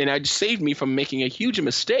wrong, and it saved me from making a huge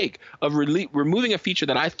mistake of removing a feature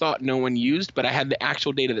that I thought no one used, but I had the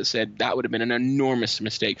actual data that said that would have been an enormous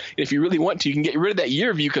mistake. And if you really want to, you can get rid of that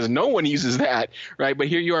year view because no one uses that, right? But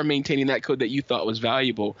here you are maintaining that code that you thought was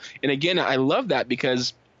valuable. And again, I love that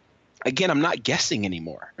because again, I'm not guessing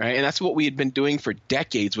anymore, right? And that's what we had been doing for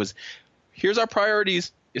decades was, here's our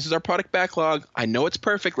priorities. This is our product backlog. I know it's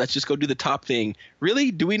perfect. Let's just go do the top thing.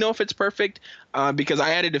 Really? Do we know if it's perfect? Because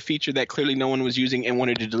I added a feature that clearly no one was using and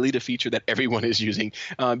wanted to delete a feature that everyone is using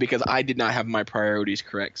because I did not have my priorities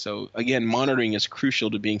correct. So again, monitoring is crucial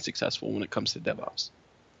to being successful when it comes to DevOps.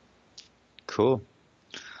 Cool.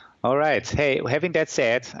 All right. Hey, having that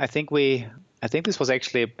said, I think this was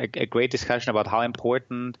actually a great discussion about how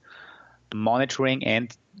important monitoring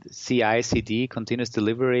and CI/CD, continuous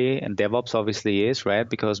delivery, and DevOps obviously is, right?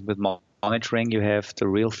 Because with monitoring, you have the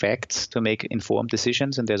real facts to make informed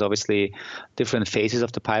decisions, and there's obviously different phases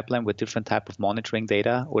of the pipeline with different type of monitoring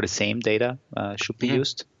data, or the same data should be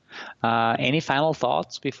used. Any final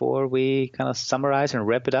thoughts before we kind of summarize and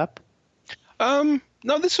wrap it up?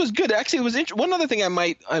 No, this was good. Actually, it was one other thing I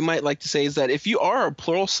might like to say is that if you are a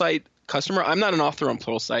Pluralsight customer, I'm not an author on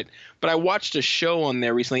Pluralsight, but I watched a show on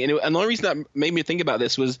there recently, and the only reason that made me think about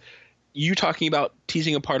this was you talking about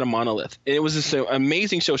teasing apart a monolith. And it was this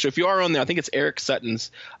amazing show. So if you are on there, I think it's Eric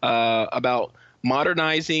Sutton's about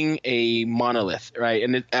modernizing a monolith, right?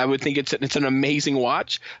 And I would think it's an amazing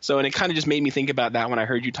watch. So, and it kind of just made me think about that when I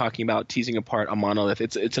heard you talking about teasing apart a monolith.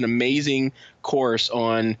 It's an amazing course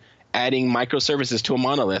on adding microservices to a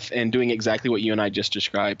monolith and doing exactly what you and I just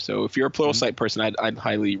described. So if you're a Pluralsight person, I'd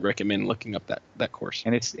highly recommend looking up that course.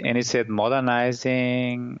 And it said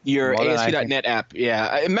modernizing your ASP.NET app.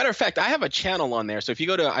 Yeah. Matter of fact, I have a channel on there. So if you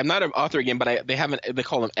go to, I'm not an author again, but they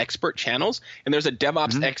call them expert channels. And there's a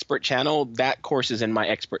DevOps expert channel. That course is in my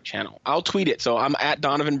expert channel. I'll tweet it. So I'm at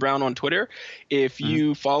Donovan Brown on Twitter. If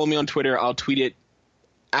you follow me on Twitter, I'll tweet it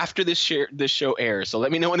after this show airs. So let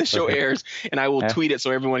me know when the show airs, and I will tweet it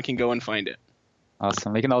so everyone can go and find it.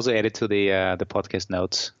 Awesome. We can also add it to the podcast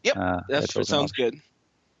notes. Yep, that sounds good.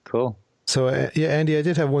 Cool. So Andy, I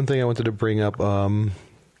did have one thing I wanted to bring up, only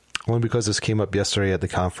because this came up yesterday at the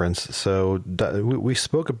conference. So we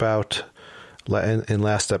spoke about, in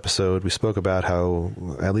last episode, we spoke about how,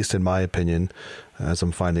 at least in my opinion, as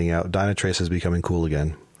I'm finding out, Dynatrace is becoming cool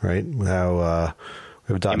again, right? How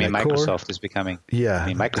you mean Microsoft is becoming? Yeah. I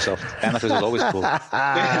mean Microsoft. Dynatrace is always cool.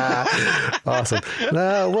 Awesome.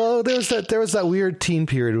 Well, there was that weird teen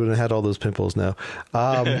period when it had all those pimples. Now,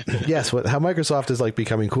 yes, how Microsoft is like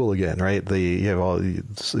becoming cool again, right? You have all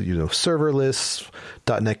serverless,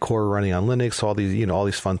 .NET Core running on Linux, all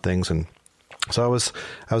these fun things. And so I was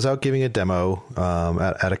out giving a demo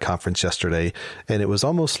at a conference yesterday, and it was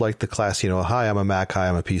almost like the class, hi, I'm a Mac, hi,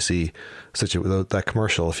 I'm a PC. That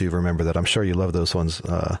commercial, if you remember that. I'm sure you love those ones.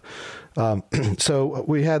 So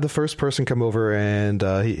we had the first person come over, and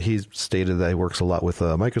he stated that he works a lot with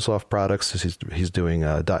Microsoft products. He's doing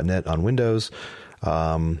 .NET on Windows.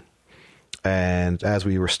 And as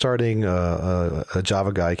we were starting, a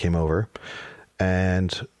Java guy came over,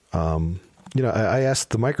 and I asked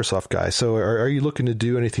the Microsoft guy, so are you looking to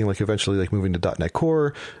do anything like eventually like moving to .NET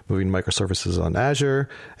Core, moving microservices on Azure?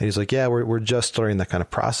 And he's like, yeah, we're just starting that kind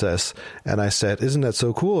of process. And I said, isn't that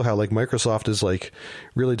so cool how like Microsoft is like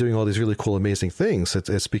really doing all these really cool, amazing things?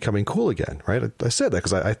 It's becoming cool again, right? I said that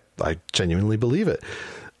because I genuinely believe it.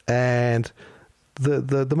 And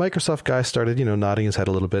the Microsoft guy started, nodding his head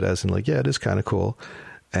a little bit as in like, yeah, it is kind of cool.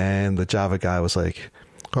 And the Java guy was like,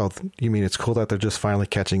 oh, you mean it's cool that they're just finally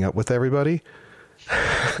catching up with everybody?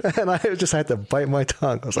 And I just had to bite my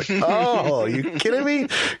tongue. I was like, oh, you kidding me?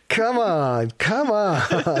 Come on.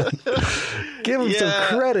 Give them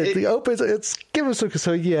some credit. Give them some.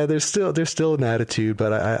 So yeah, there's still an attitude,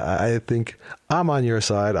 but I think I'm on your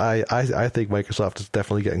side. I think Microsoft is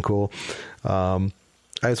definitely getting cool.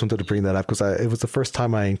 I just wanted to bring that up because it was the first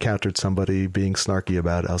time I encountered somebody being snarky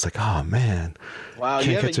about it. I was like, oh man. Wow,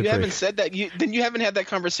 you haven't said that. Then you haven't had that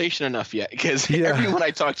conversation enough yet, because everyone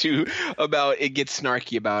I talk to about it gets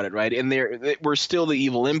snarky about it, right? And we're still the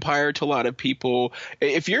evil empire to a lot of people.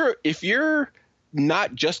 If you're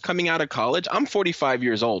not just coming out of college, I'm 45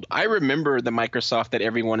 years old. I remember the Microsoft that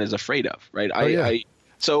everyone is afraid of, right?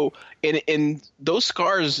 So, and those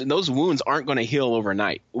scars and those wounds aren't going to heal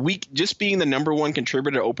overnight. Just being the number one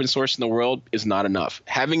contributor to open source in the world is not enough.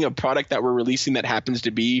 Having a product that we're releasing that happens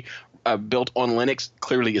to be built on Linux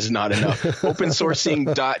clearly is not enough. Open sourcing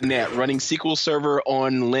 .NET, running SQL Server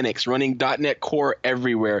on Linux, running .NET Core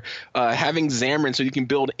everywhere, having Xamarin so you can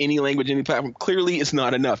build any language, any platform, clearly is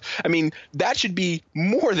not enough. I mean, that should be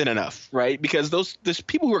more than enough, right? Because those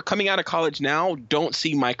people who are coming out of college now don't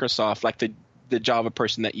see Microsoft like the Java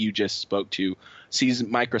person that you just spoke to sees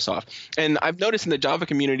Microsoft. And I've noticed in the Java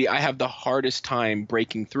community, I have the hardest time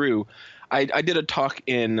breaking through. I did a talk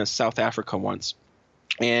in South Africa once,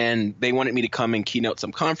 And they wanted me to come and keynote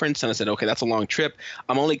some conference. And I said, okay, that's a long trip.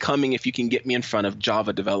 I'm only coming if you can get me in front of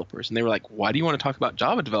Java developers. And they were like, why do you want to talk about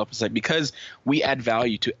Java developers? Like, because we add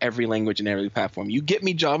value to every language and every platform. You get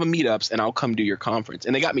me Java meetups and I'll come to your conference.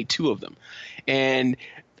 And they got me 2 of them. And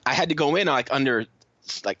I had to go in like under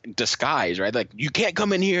like disguise, right? Like, you can't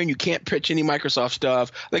come in here and you can't pitch any Microsoft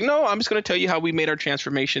stuff. Like, no, I'm just going to tell you how we made our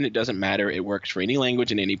transformation. It doesn't matter. It works for any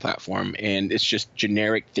language and any platform. And it's just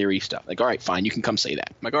generic theory stuff. Like, all right, fine. You can come say that.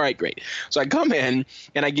 I'm like, all right, great. So I come in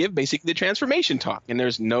and I give basically the transformation talk, and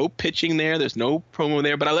there's no pitching there. There's no promo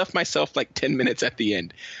there, but I left myself like 10 minutes at the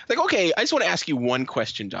end. Like, okay, I just want to ask you one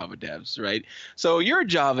question, Java devs, right? So you're a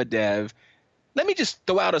Java dev. Let me just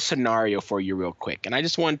throw out a scenario for you real quick. And I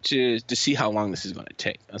just want to see how long this is going to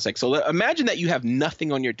take. I was like, so imagine that you have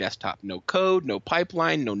nothing on your desktop, no code, no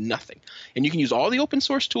pipeline, no nothing. And you can use all the open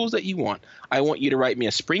source tools that you want. I want you to write me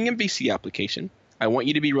a Spring MVC application. I want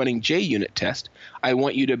you to be running JUnit test. I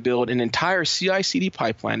want you to build an entire CI/CD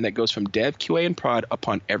pipeline that goes from dev, QA, and prod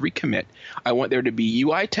upon every commit. I want there to be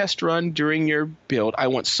UI test run during your build. I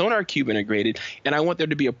want SonarQube integrated, and I want there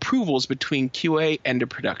to be approvals between QA and to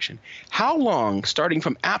production. How long, starting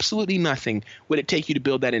from absolutely nothing, would it take you to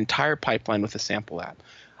build that entire pipeline with a sample app?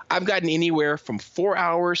 I've gotten anywhere from 4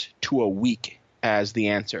 hours to a week as the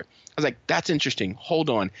answer. I was like, that's interesting.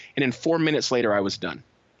 Hold on. And then 4 minutes later, I was done.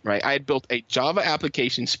 Right, I had built a Java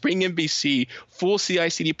application, Spring MVC, full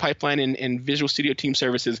CI/CD pipeline and Visual Studio Team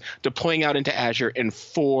Services, deploying out into Azure in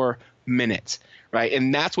 4 minutes. Right,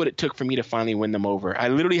 and that's what it took for me to finally win them over. I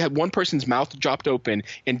literally had one person's mouth dropped open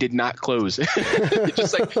and did not close. It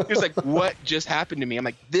was like, what just happened to me? I'm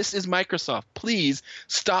like, this is Microsoft. Please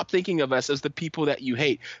stop thinking of us as the people that you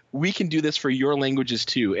hate. We can do this for your languages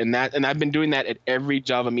too. And I've been doing that at every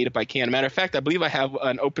Java meetup I can. Matter of fact, I believe I have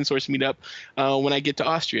an open source meetup when I get to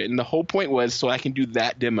Austria. And the whole point was so I can do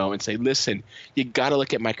that demo and say, listen, you got to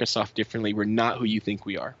look at Microsoft differently. We're not who you think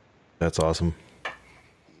we are. That's awesome.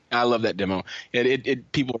 I love that demo.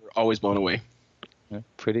 People are always blown away. Yeah,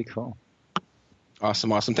 pretty cool.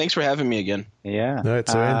 Awesome. Thanks for having me again. Yeah. All right.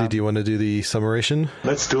 So, Andy, do you want to do the summarization?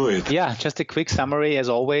 Let's do it. Yeah, just a quick summary as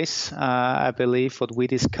always. I believe what we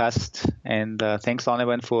discussed, and thanks,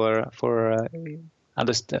 Donovan, for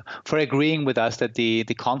agreeing with us that the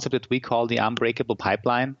concept that we call the Unbreakable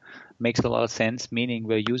Pipeline makes a lot of sense. Meaning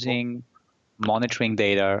we're using monitoring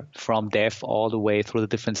data from dev all the way through the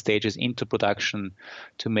different stages into production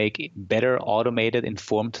to make better automated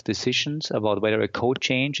informed decisions about whether a code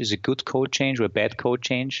change is a good code change or a bad code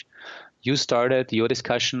change. You started your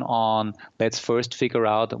discussion on let's first figure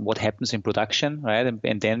out what happens in production, right?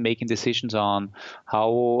 And then making decisions on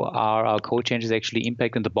how are our code changes actually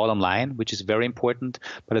impacting the bottom line, which is very important.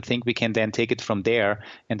 But I think we can then take it from there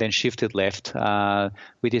and then shift it left.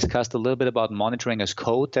 We discussed a little bit about monitoring as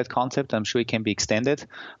code, that concept. I'm sure it can be extended.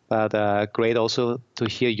 But great also to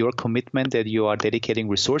hear your commitment that you are dedicating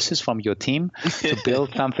resources from your team to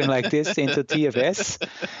build something like this into TFS.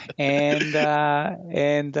 And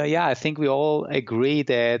I think we all agree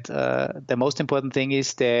that the most important thing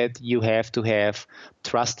is that you have to have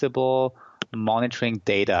trustable monitoring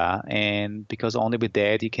data, and because only with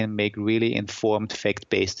that you can make really informed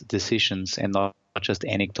fact-based decisions and not just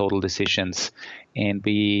anecdotal decisions, and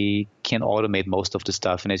we can automate most of the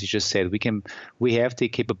stuff. And as you just said, we have the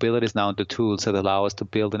capabilities now and the tools that allow us to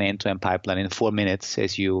build an end-to-end pipeline in 4 minutes,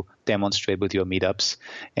 as you demonstrate with your meetups.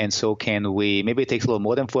 And so can we, maybe it takes a little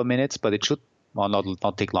more than 4 minutes, but it should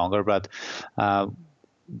not take longer, but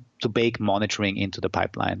to bake monitoring into the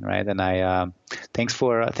pipeline, right? And I thanks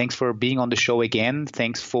for being on the show again.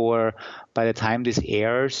 Thanks for, by the time this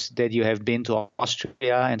airs, that you have been to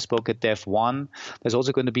Austria and spoke at Dev1. There's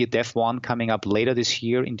also going to be a Dev1 coming up later this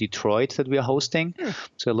year in Detroit that we are hosting.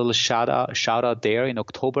 So a little shout out there in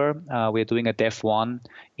October. We're doing a Dev1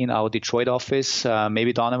 in our Detroit office.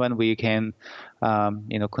 Maybe Donovan, we can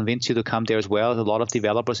convince you to come there as well. There's a lot of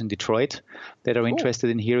developers in Detroit that are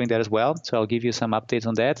interested in hearing that as well. So I'll give you some updates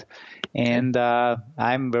on that. And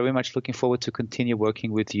I'm very much looking forward to continue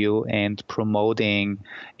working with you and promoting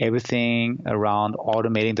everything around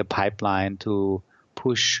automating the pipeline to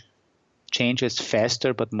push changes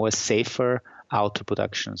faster but more safer out to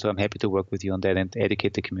production. So I'm happy to work with you on that and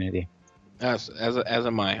educate the community. As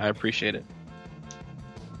am I. I appreciate it.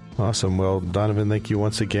 Awesome. Well, Donovan, thank you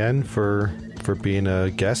once again for for being a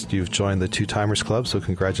guest. You've joined the 2-Timers Club, so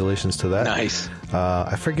congratulations to that. Nice.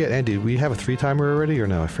 I forget, Andy, we have a 3-timer already or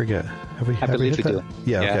no? I forget. I believe we do.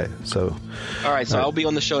 Yeah, okay. So, all right, so I'll be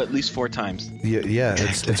on the show at least 4 times. Yeah,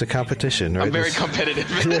 it's a competition, right? I'm very competitive.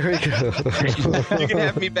 There we go. You can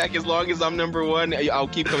have me back as long as I'm number 1. I'll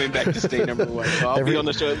keep coming back to stay number 1. So I'll be on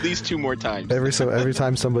the show at least 2 more times. Every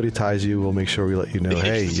time somebody ties you, we'll make sure we let you know.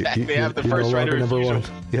 Hey, exactly. you have the you're first no longer writer number 1.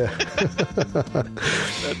 Yeah.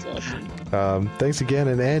 That's awesome. Thanks again,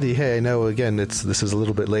 and Andy. Hey, I know again this is a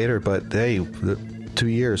little bit later, but hey, 2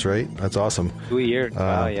 years, right? That's awesome. 2 years.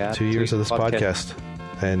 Wow, yeah. 2 years of this podcast.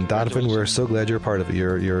 And Donovan, we're so glad you're a part of it.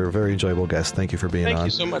 You're a very enjoyable guest. Thank you for being on. Thank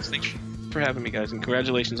you so much. Thanks for having me, guys, and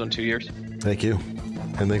congratulations on 2 years. Thank you,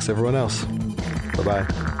 and thanks to everyone else.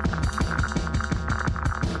 Bye-bye.